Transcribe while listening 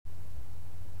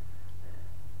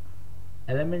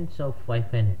elements of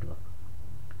Wi-Fi network.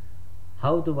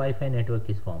 How the Wi-Fi network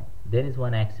is formed? There is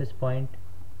one access point,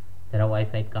 there are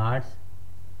Wi-Fi cards,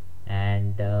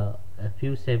 and a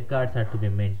few safeguards are to be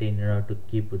maintained in order to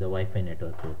keep the Wi-Fi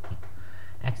network working.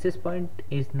 Access point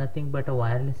is nothing but a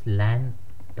wireless LAN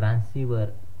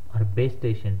transceiver or base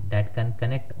station that can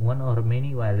connect one or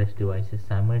many wireless devices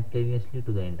simultaneously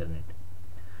to the internet.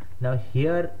 Now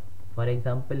here, for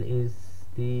example, is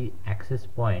the access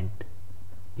point.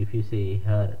 If you see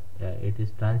here, it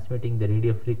is transmitting the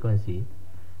radio frequency,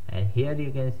 and here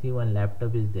you can see one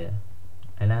laptop is there,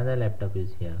 another laptop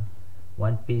is here,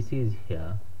 one PC is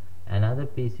here, another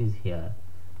PC is here.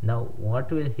 Now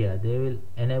what will here? They will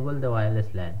enable the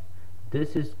wireless LAN.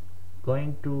 This is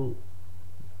going to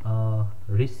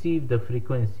receive the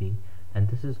frequency, and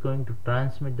this is going to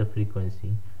transmit the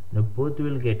frequency. Now both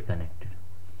will get connected.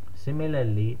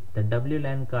 Similarly, the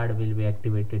WLAN card will be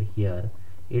activated here.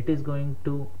 It is going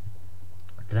to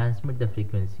transmit the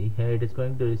frequency. Here it is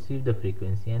going to receive the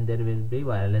frequency, and there will be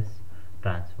wireless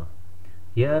transfer.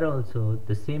 Here also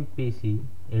the same PC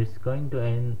is going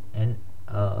to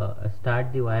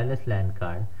start the wireless LAN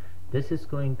card. This is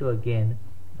going to again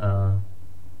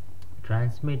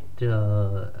transmit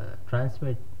the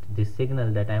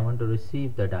signal that I want to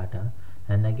receive the data,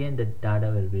 and again the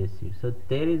data will be received. So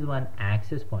there is one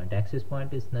access point. Access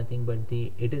point is nothing but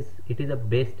it is a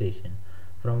base station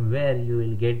from where you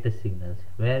will get the signals,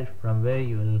 from where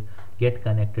you will get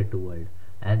connected to world.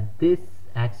 And this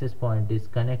access point is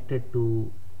connected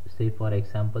to, say for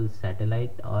example,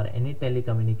 satellite or any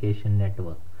telecommunication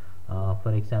network.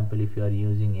 For example, if you are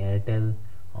using Airtel,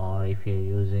 or if you are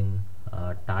using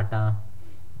Tata,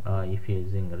 if you are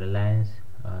using Reliance,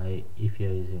 if you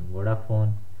are using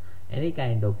Vodafone, any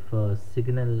kind of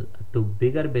signal to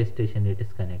bigger base station, it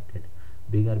is connected,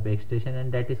 bigger base station,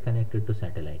 and that is connected to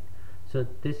satellite. So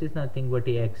this is nothing but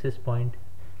a access point.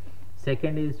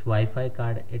 Second is Wi-Fi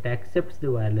card. It accepts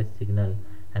the wireless signal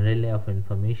and relay of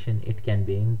information. It can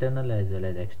be internal as well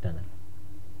as external.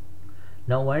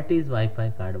 Now what is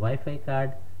Wi-Fi card? Wi-Fi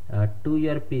card, to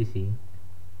your PC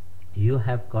you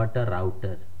have got a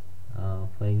router.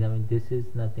 For example, this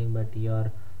is nothing but your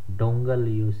dongle,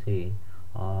 you say,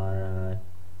 or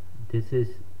this is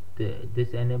this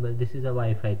is a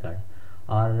Wi-Fi card,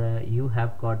 or you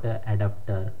have got a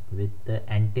adapter with the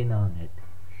antenna on it,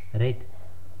 right?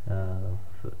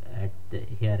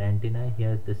 Here antenna,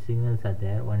 here the signals are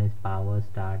there. One is power,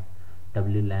 start,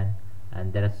 WLAN,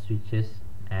 and there are switches,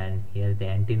 and here the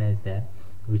antenna is there,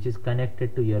 which is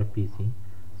connected to your PC.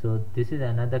 So this is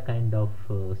another kind of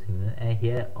signal. And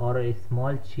here, or a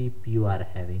small chip you are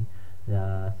having,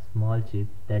 the small chip,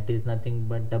 that is nothing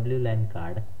but WLAN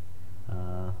card.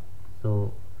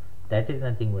 So that is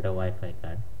nothing but a Wi-Fi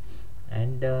card.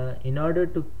 And in order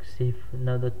to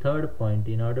now the third point,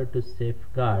 in order to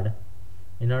safeguard,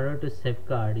 you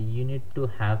need to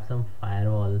have some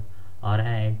firewall or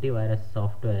an antivirus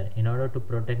software in order to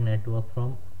protect network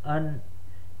from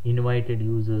uninvited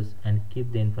users and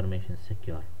keep the information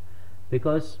secure.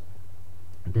 Because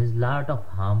there's a lot of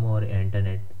harm over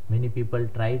internet. Many people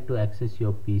try to access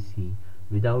your PC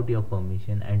without your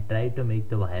permission and try to make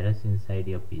the virus inside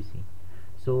your PC.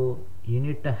 So you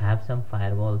need to have some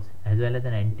firewalls as well as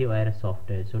an antivirus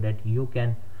software, so that you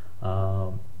can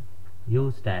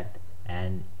use that,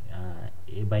 and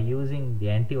by using the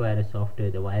antivirus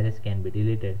software, the virus can be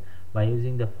deleted. By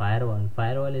using the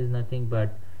firewall is nothing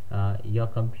but your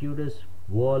computer's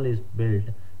wall is built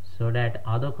so that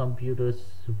other computers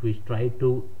which try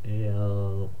to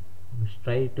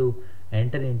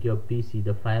enter into your PC,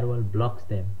 the firewall blocks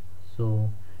them.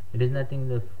 So it is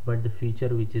nothing but the feature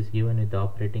which is given with the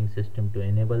operating system to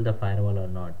enable the firewall or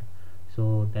not.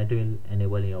 So that will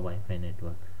enable your Wi-Fi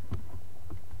network.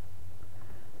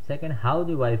 Second, how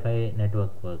the Wi-Fi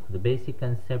network works. The basic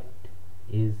concept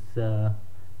is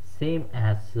same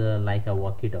as like a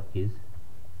walkie-talkies.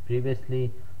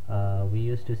 Previously we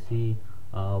used to see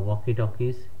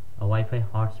walkie-talkies. A Wi-Fi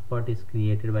hotspot is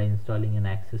created by installing an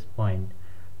access point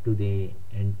to the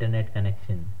internet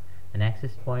connection. An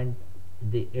access point,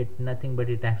 it nothing but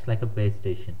it acts like a base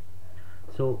station.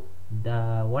 So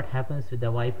what happens with the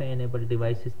Wi-Fi enabled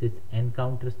devices, this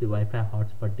encounters the Wi-Fi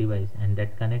hotspot device and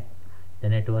that connect the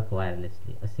network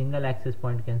wirelessly. A single access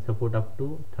point can support up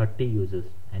to 30 users,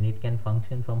 and it can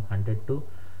function from 100 to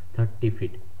 30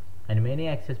 feet. And many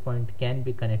access points can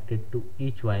be connected to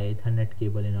each via Ethernet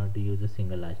cable in order to use a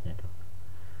single large network.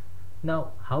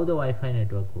 Now, how the Wi-Fi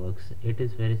network works? It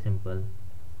is very simple.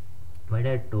 What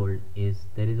I told is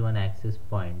there is one access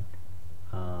point,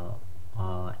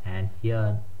 and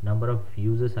here number of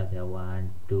users are there,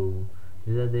 1, 2.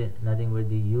 These are the nothing but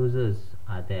the users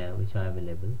are there which are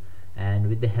available. and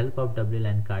with the help of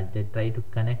WLAN card they try to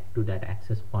connect to that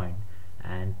access point,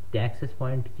 and the access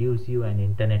point gives you an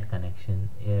internet connection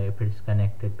if it's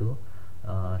connected to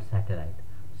satellite.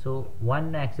 So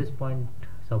one access point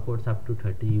supports up to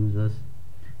 30 users,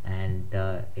 and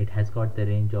it has got the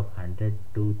range of 100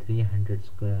 to 300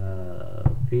 square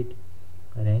feet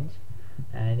range,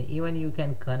 and even you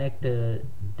can connect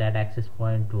that access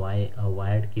point via a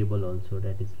wired cable also,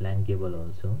 that is LAN cable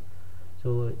also.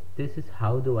 So this is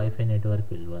how the Wi-Fi network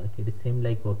will work. It is same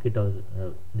like walkie-talkie.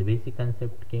 The basic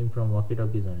concept came from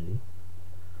walkie-talkies only,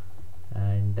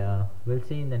 and we'll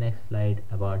see in the next slide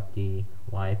about the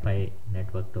Wi-Fi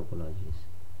network topologies.